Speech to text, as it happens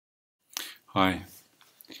Hi,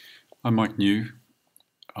 I'm Mike New.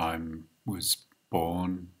 I was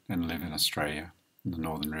born and live in Australia, in the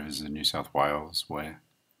Northern Rivers of New South Wales, where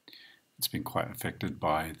it's been quite affected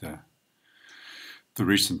by the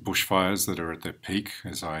recent bushfires that are at their peak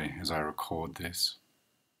as I record this.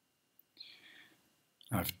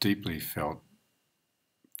 I've deeply felt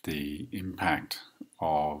the impact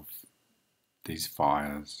of these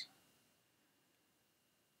fires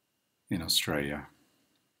in Australia.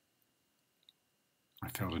 I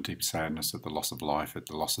felt a deep sadness at the loss of life, at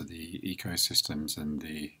the loss of the ecosystems and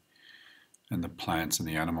the plants and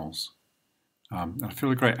the animals. And I feel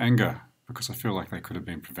a great anger because I feel like they could have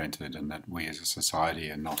been prevented, and that we as a society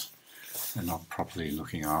are not properly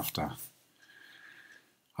looking after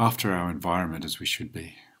our environment as we should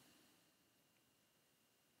be.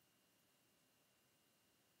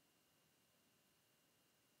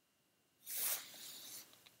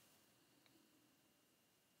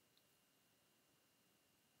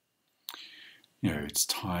 It's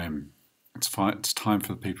time. It's time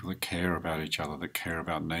for the people that care about each other, that care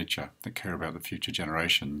about nature, that care about the future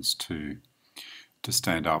generations to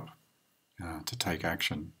stand up, to take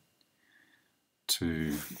action,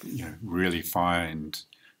 to really find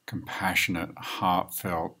compassionate,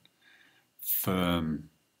 heartfelt, firm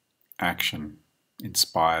action,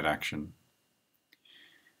 inspired action,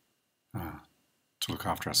 to look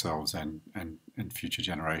after ourselves and future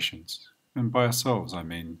generations. And by ourselves, I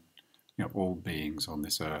mean all beings on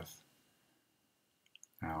this earth,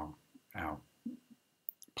 our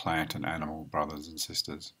plant and animal brothers and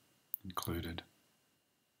sisters included.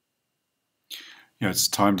 It's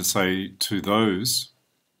time to say to those,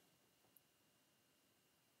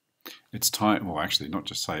 it's time, well actually not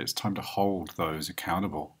just say, it's time to hold those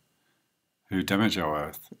accountable who damage our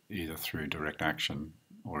earth either through direct action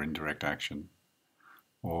or indirect action,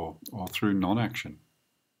 or through non-action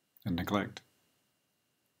and neglect.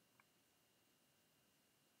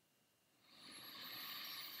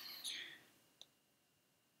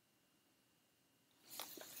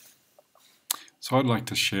 So I'd like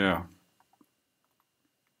to share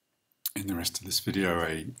in the rest of this video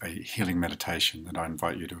a healing meditation that I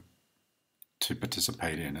invite you to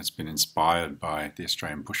participate in. It's been inspired by the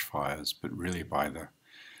Australian bushfires, but really by the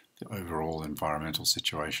overall environmental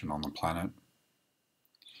situation on the planet.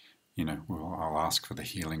 I'll ask for the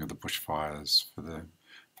healing of the bushfires, for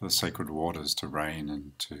the sacred waters to rain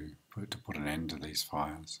and to put an end to these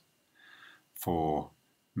fires, for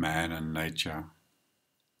man and nature,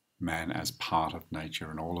 man as part of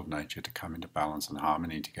nature and all of nature to come into balance and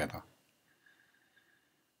harmony together,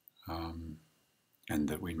 and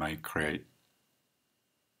that we may create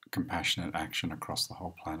compassionate action across the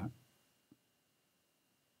whole planet.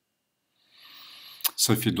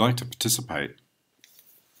 So if you'd like to participate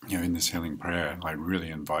in this healing prayer, I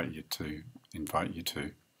really invite you to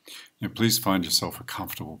please find yourself a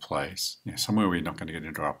comfortable place, somewhere where you're not going to get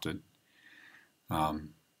interrupted.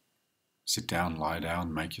 Sit down, lie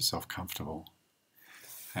down, make yourself comfortable,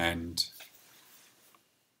 and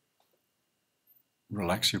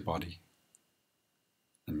relax your body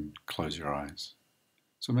and close your eyes.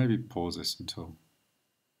 So maybe pause this until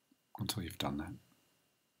you've done that.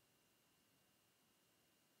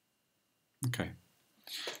 Okay,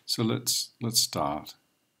 so let's start.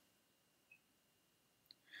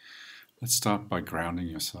 Let's start by grounding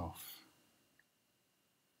yourself,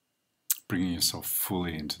 bringing yourself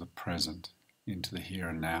fully into the present, into the here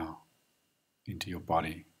and now, into your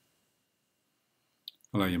body.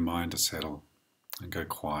 Allow your mind to settle and go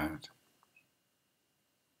quiet.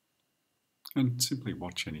 And simply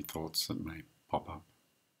watch any thoughts that may pop up.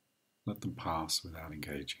 Let them pass without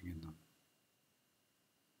engaging in them.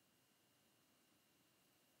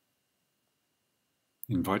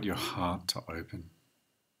 Invite your heart to open,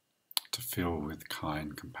 to fill with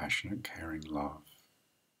kind, compassionate, caring love,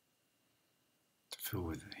 to fill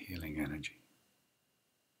with healing energy.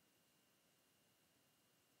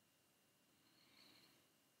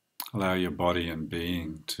 Allow your body and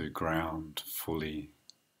being to ground fully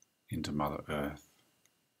into Mother Earth.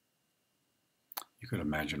 You could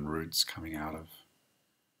imagine roots coming out of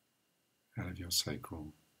your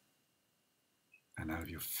sacral and out of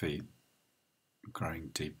your feet, growing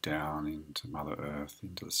deep down into Mother Earth,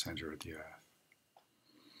 into the center of the earth.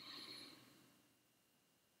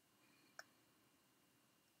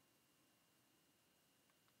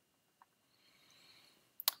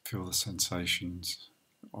 Feel the sensations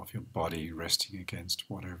of your body resting against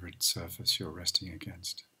whatever surface you're resting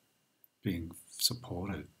against, being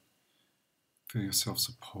supported. Feel yourself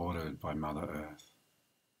supported by Mother Earth,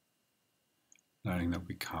 knowing that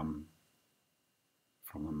we come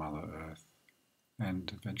from the Mother Earth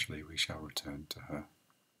and eventually we shall return to her.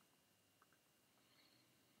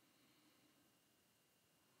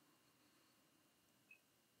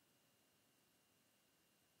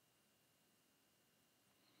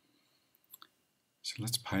 So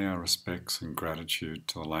let's pay our respects and gratitude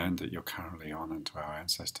to the land that you're currently on and to our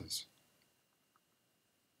ancestors.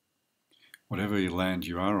 Whatever land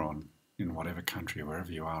you are on, in whatever country,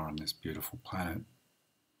 wherever you are on this beautiful planet,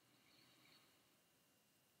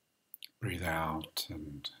 breathe out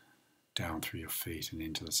and down through your feet and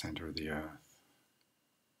into the center of the earth.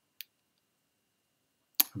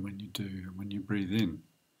 And when you do, when you breathe in,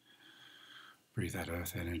 breathe that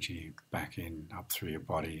earth energy back in, up through your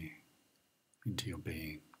body, into your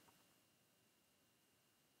being.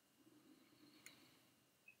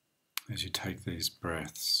 As you take these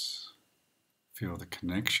breaths, feel the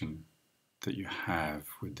connection that you have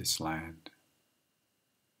with this land,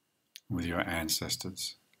 with your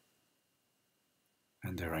ancestors,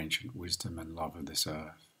 and their ancient wisdom and love of this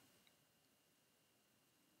earth.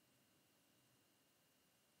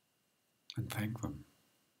 And thank them.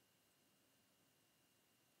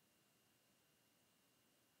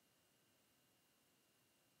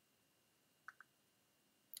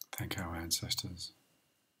 Thank our ancestors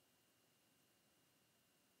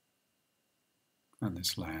and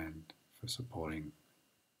this land for supporting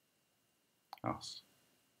us.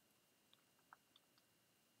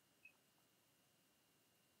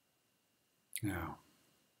 Now,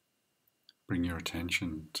 bring your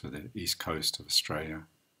attention to the east coast of Australia,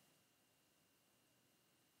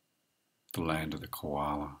 the land of the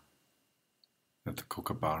koala, of the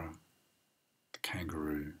kookaburra, the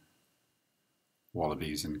kangaroo,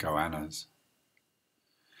 wallabies and goannas,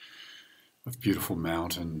 of beautiful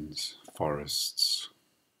mountains, forests,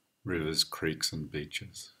 rivers, creeks and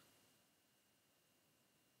beaches.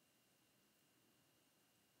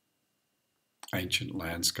 Ancient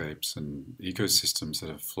landscapes and ecosystems that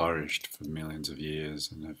have flourished for millions of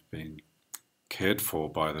years and have been cared for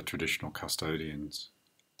by the traditional custodians,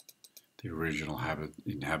 the original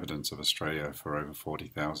inhabitants of Australia for over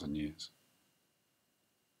 40,000 years.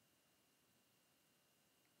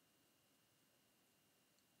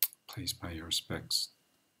 Please pay your respects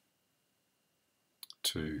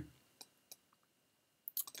to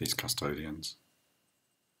these custodians,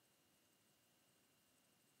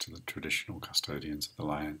 to the traditional custodians of the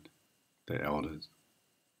land, their elders,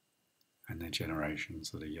 and their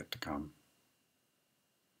generations that are yet to come.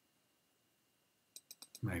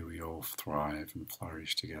 May we all thrive and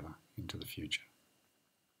flourish together into the future.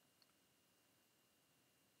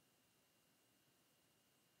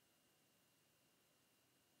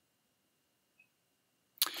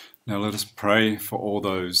 Now let us pray for all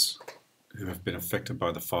those who have been affected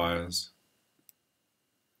by the fires,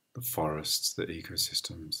 the forests, the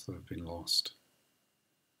ecosystems that have been lost,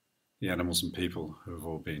 the animals and people who have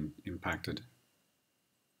all been impacted.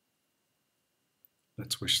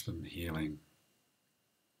 Let's wish them healing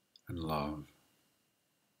and love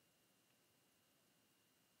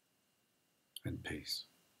and peace.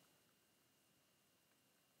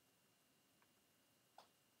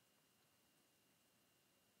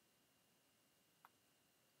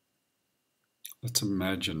 Let's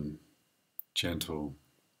imagine gentle,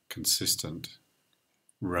 consistent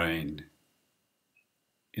rain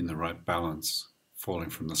in the right balance falling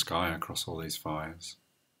from the sky across all these fires,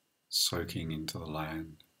 soaking into the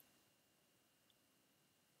land,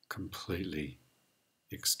 completely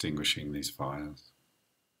extinguishing these fires.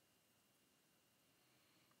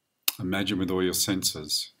 Imagine with all your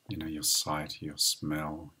senses, your sight, your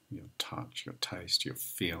smell, your touch, your taste, your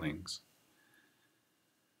feelings,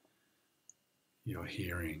 your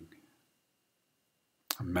hearing.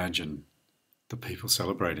 Imagine the people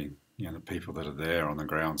celebrating, the people that are there on the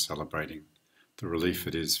ground celebrating, the relief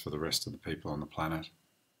it is for the rest of the people on the planet.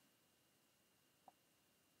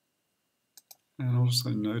 And also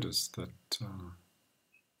notice that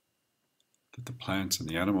the plants and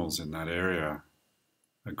the animals in that area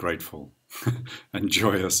are grateful and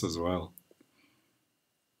joyous as well.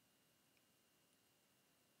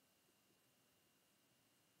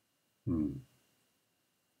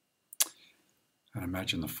 And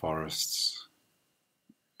imagine the forests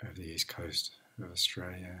of the east coast of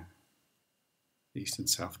Australia, east and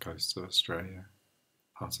south coasts of Australia,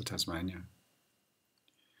 parts of Tasmania,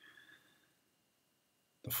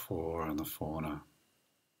 the flora and the fauna,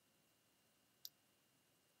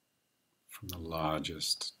 from the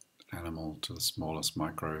largest animal to the smallest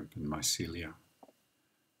microbe and mycelia,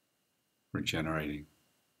 regenerating,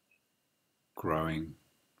 growing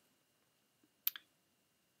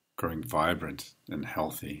vibrant and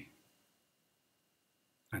healthy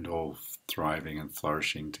and all thriving and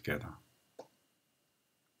flourishing together.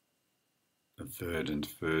 A verdant,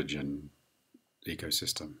 virgin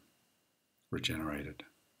ecosystem, regenerated.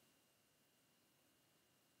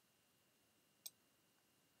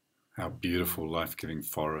 Our beautiful, life-giving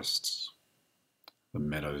forests, the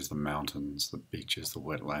meadows, the mountains, the beaches, the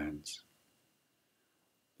wetlands,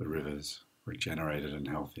 the rivers, regenerated and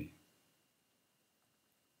healthy.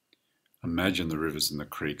 Imagine the rivers and the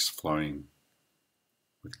creeks flowing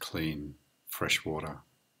with clean, fresh water,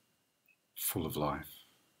 full of life,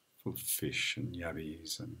 full of fish and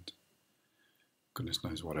yabbies and goodness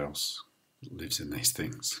knows what else lives in these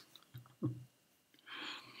things.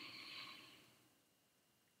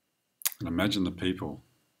 And imagine the people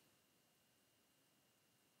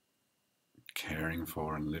caring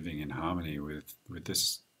for and living in harmony with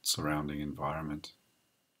this surrounding environment.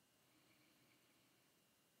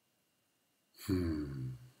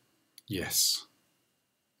 Yes.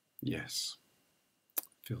 Yes.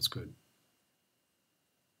 Feels good.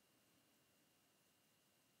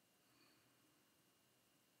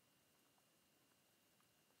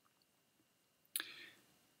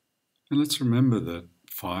 And let's remember that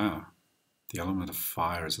fire, the element of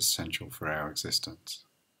fire, is essential for our existence.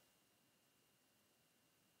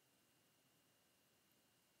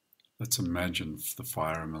 Let's imagine the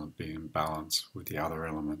fire element being in balance with the other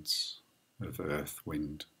elements of earth,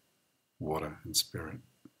 wind, water, and spirit.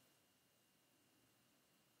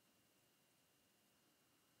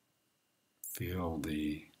 Feel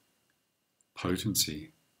the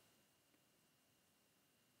potency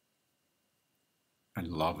and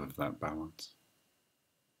love of that balance.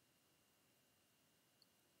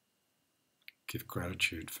 Give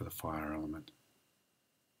gratitude for the fire element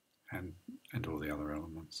and all the other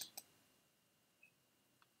elements.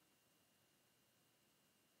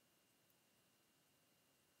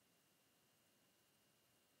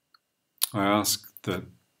 I ask that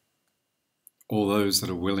all those that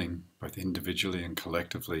are willing, both individually and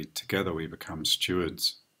collectively, together we become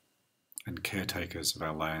stewards and caretakers of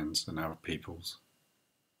our lands and our peoples,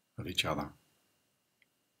 of each other.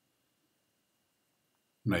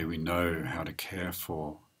 May we know how to care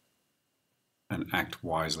for and act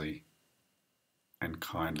wisely and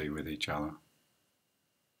kindly with each other.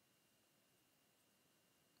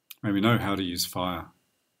 May we know how to use fire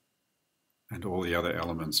and all the other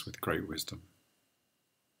elements with great wisdom.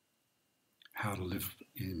 How to live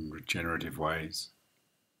in regenerative ways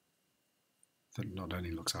that not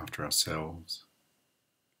only looks after ourselves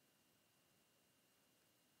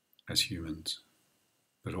as humans,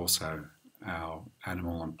 but also our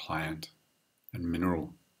animal and plant and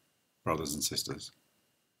mineral brothers and sisters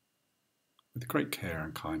with great care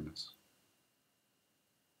and kindness.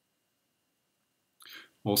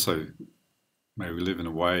 Also, may we live in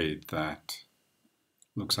a way that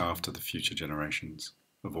looks after the future generations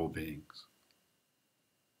of all beings.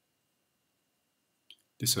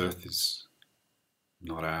 This earth is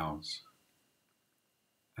not ours,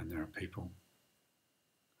 and there are people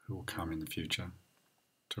who will come in the future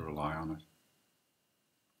to rely on it.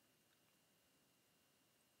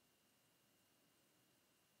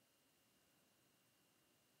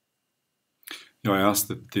 I ask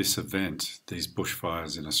that this event, these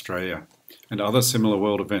bushfires in Australia, and other similar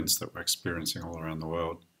world events that we're experiencing all around the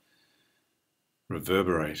world,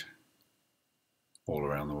 reverberate all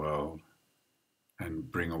around the world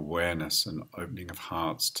and bring awareness and opening of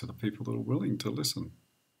hearts to the people that are willing to listen,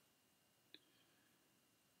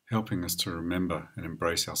 helping us to remember and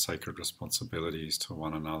embrace our sacred responsibilities to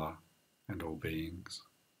one another and all beings,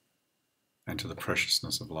 and to the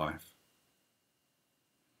preciousness of life.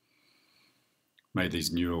 May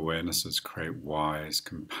these new awarenesses create wise,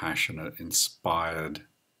 compassionate, inspired,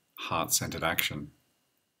 heart-centered action.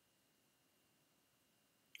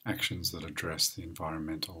 Actions that address the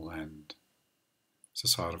environmental and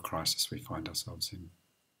societal crisis we find ourselves in.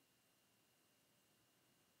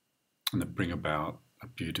 And that bring about a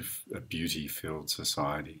beauty-filled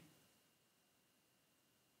society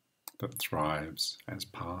that thrives as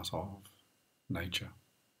part of nature,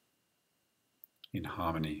 in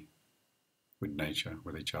harmony with nature,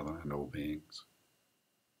 with each other and all beings.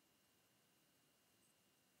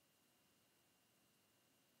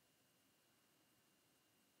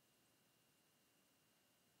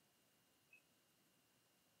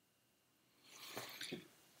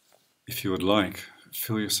 If you would like,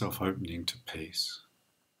 feel yourself opening to peace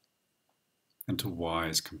and to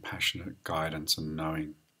wise, compassionate guidance and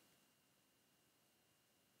knowing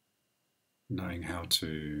how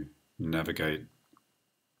to navigate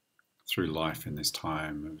through life in this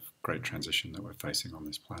time of great transition that we're facing on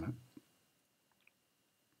this planet.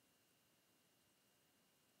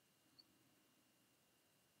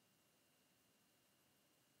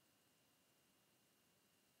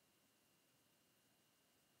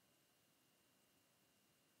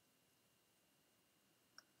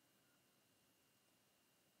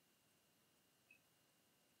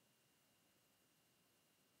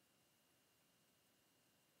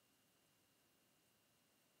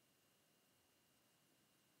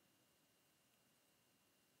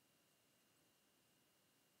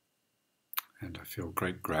 And I feel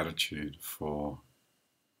great gratitude for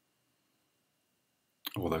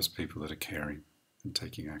all those people that are caring and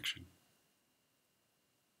taking action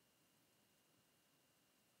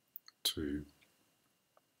to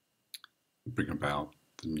bring about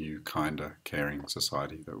the new, kinder, caring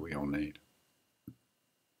society that we all need.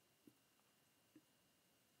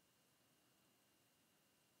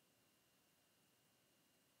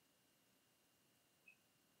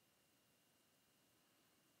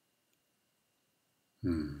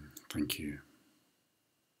 Thank you.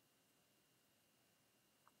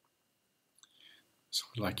 So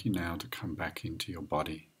I'd like you now to come back into your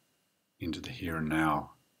body, into the here and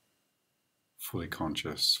now, fully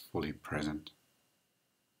conscious, fully present.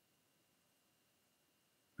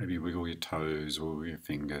 Maybe wiggle your toes, wiggle your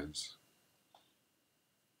fingers,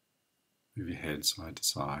 move your head side to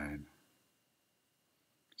side.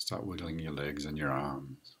 Start wiggling your legs and your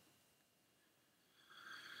arms.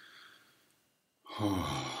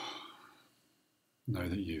 Know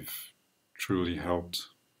that you've truly helped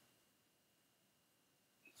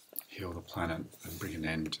heal the planet and bring an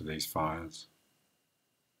end to these fires.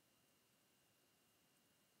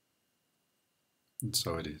 And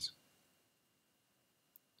so it is.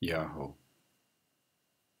 Yahoo.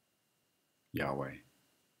 Yahweh.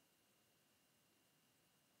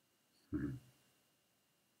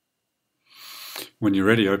 When you're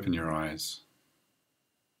ready, open your eyes.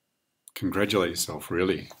 Congratulate yourself,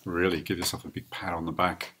 really give yourself a big pat on the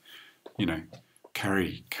back. You know,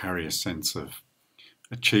 carry a sense of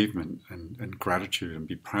achievement and gratitude, and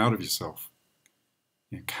be proud of yourself.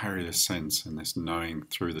 You know, carry this sense and this knowing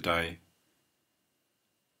through the day.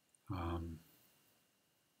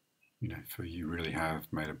 You know, for you really have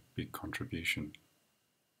made a big contribution,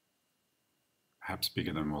 perhaps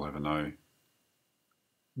bigger than we'll ever know,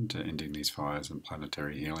 to ending these fires and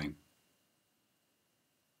planetary healing.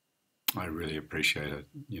 I really appreciate it.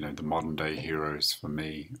 You know, the modern day heroes for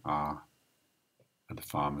me are the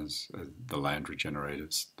farmers, the land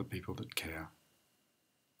regenerators, the people that care,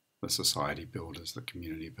 the society builders, the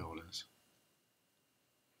community builders.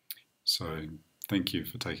 So thank you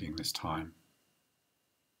for taking this time.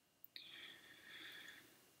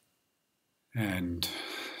 And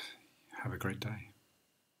have a great day.